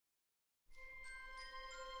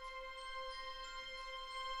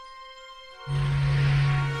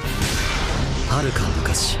遥か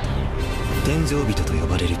昔、天上人と呼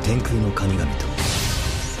ばれる天空の神々と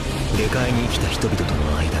下界に生きた人々と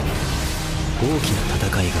の間に大きな戦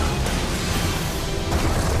いがあっ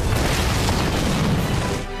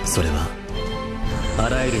た。それはあ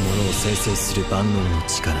らゆるものを生成する万能の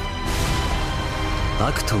力、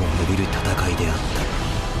akutoをめぐる戦いであった。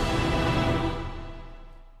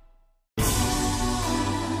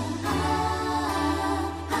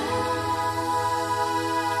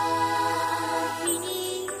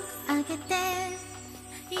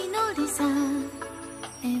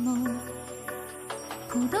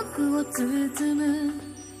孤独を包む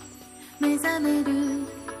目覚めるように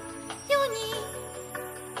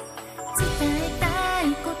伝えた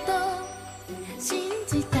いこと、信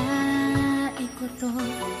じたいこと、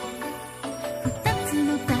二つ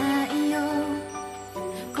の太陽、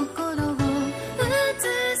心を映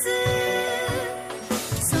す。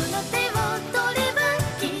その手を取れば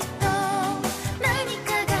きっと何か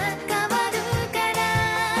が変わるから、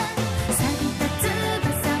錆びた翼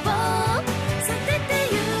を捨てて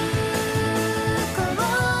ゆこう。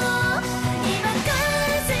今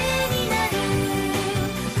風になる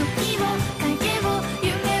時も影も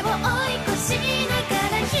夢を追い越しなが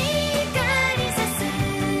ら光さす。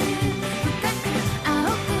深く青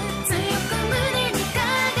く強く胸に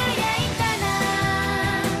輝いたら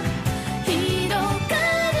広が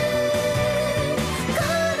るこ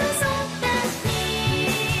の空に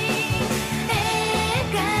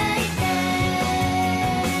描いて。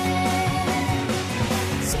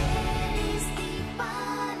Share is the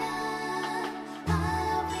banner,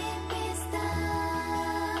 love is the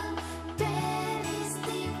there is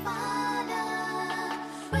the banner,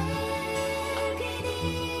 where did it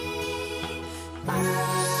fall?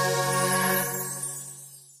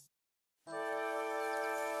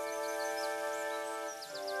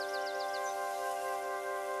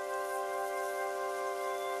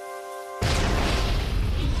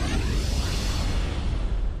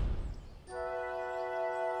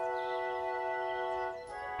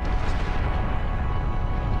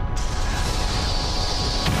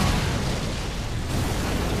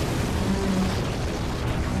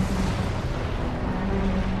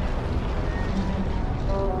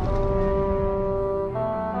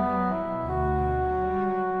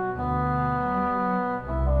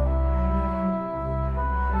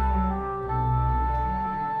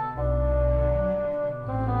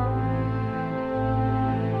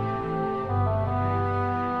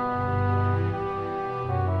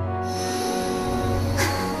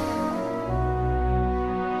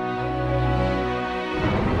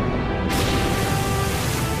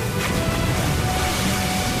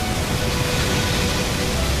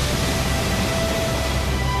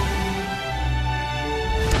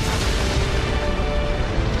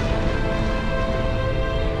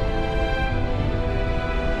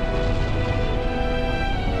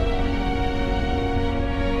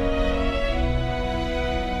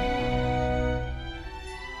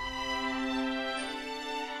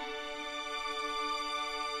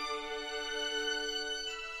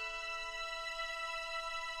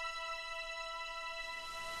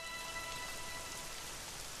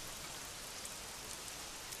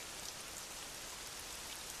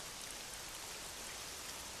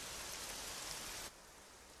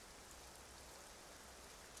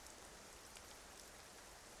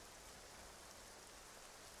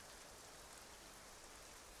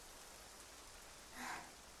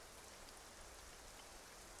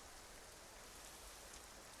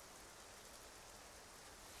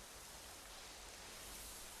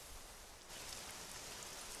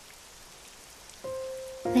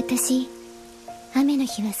 私、雨の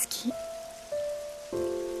日は好き。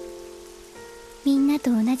みんな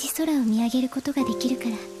と同じ空を見上げることができるか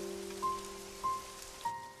ら。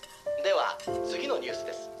では次のニュース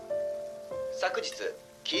です。昨日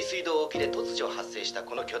紀伊水道沖で突如発生した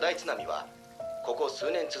この巨大津波は、ここ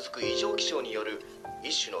数年続く異常気象による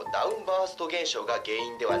一種のダウンバースト現象が原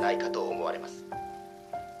因ではないかと思われます。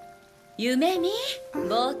夢見、ぼ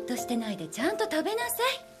ーっとしてないでちゃんと食べなさい。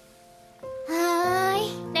はー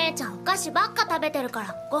い。姉ちゃんお菓子ばっか食べてるか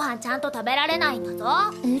らご飯ちゃんと食べられないんだぞ。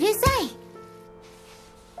うるさい。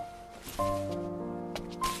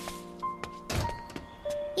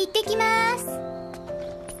行ってきまーす。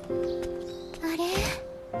あれ、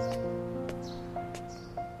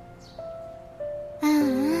あ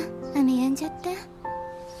あ、雨止んじゃった。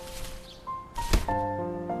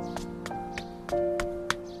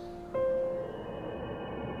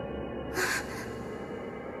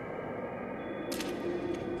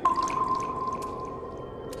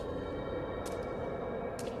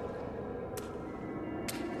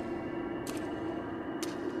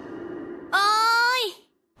お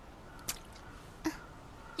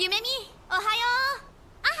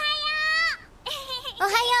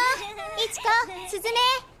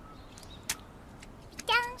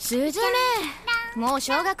スズメ、もう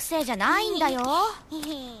小学生じゃないんだよ。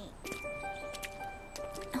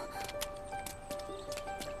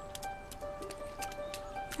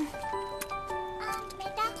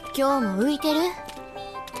今日も浮いてる？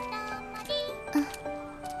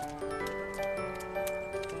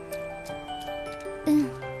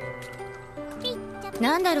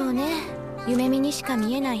なんだろうね、夢見にしか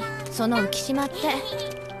見えないその浮島って。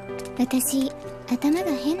私、頭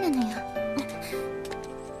が変なのよ。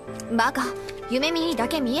バカ、夢見にだ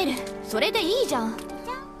け見える。それでいいじゃん。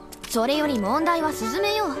それより問題はスズ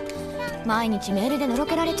メよ。毎日メールでのろ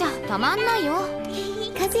けられちゃたまんないよ。和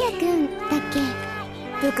也くんだっけ？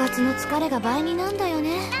部活の疲れが倍になんだよ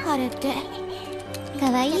ね、あれって。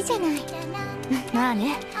可愛いじゃない。まあ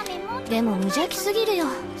ね、でも無邪気すぎるよ、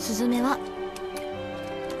スズメは。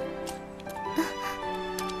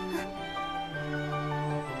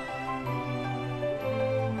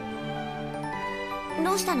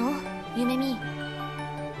どうしたの？夢見。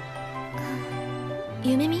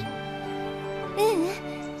夢見？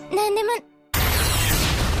なんでも。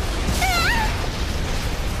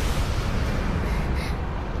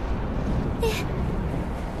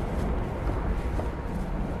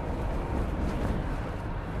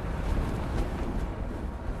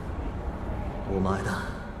お前だ。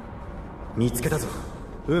見つけたぞ、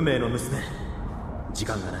運命の娘。時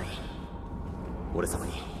間がない。俺様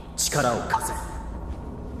に力を貸せ。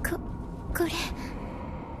これ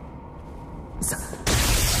さ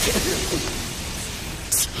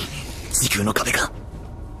時空の壁か。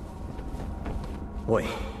おい、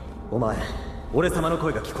お前、俺様の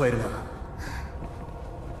声が聞こえるな。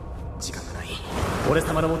時間がない、俺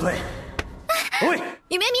様のもとへ。おい、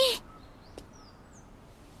夢見。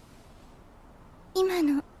今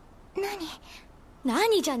の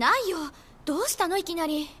何じゃないよ。どうしたのいきな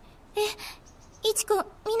り。いちこ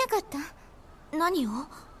見なかった？何を？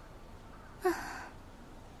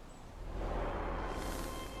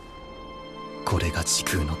これが時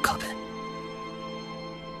空の壁。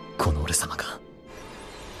この俺様が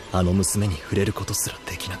あの娘に触れることすら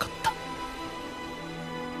できなかった。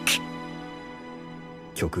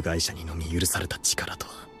曲会社にのみ許された力と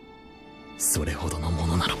はそれほどのも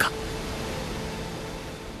のなのか。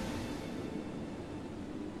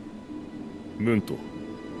ムント、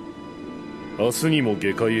明日にも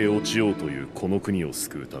下界へ落ちようというこの国を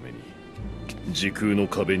救うために時空の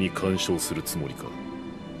壁に干渉するつもりか。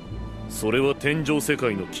それは天上世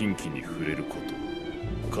界の禁忌に触れるこ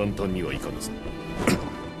と。簡単にはいかぬぞ。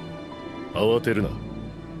慌てるな。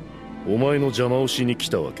お前の邪魔をしに来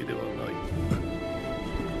たわけではない。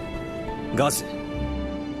ガズ、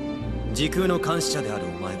時空の監視者であるお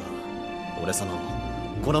前が俺様を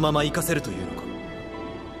このまま行かせるというのか。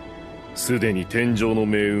すでに天上の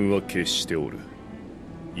命運は決しておる。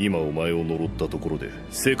今お前を呪ったところで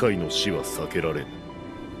世界の死は避けられん。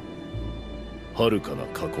遥かな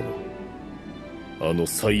過去のあの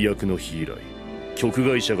最悪の日以来、極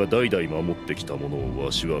外者が代々守ってきたものを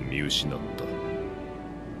わしは見失った。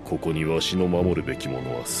ここにわしの守るべきも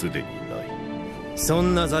のはすでにない。そ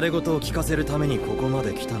んなざれ言を聞かせるためにここま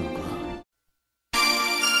で来たのか。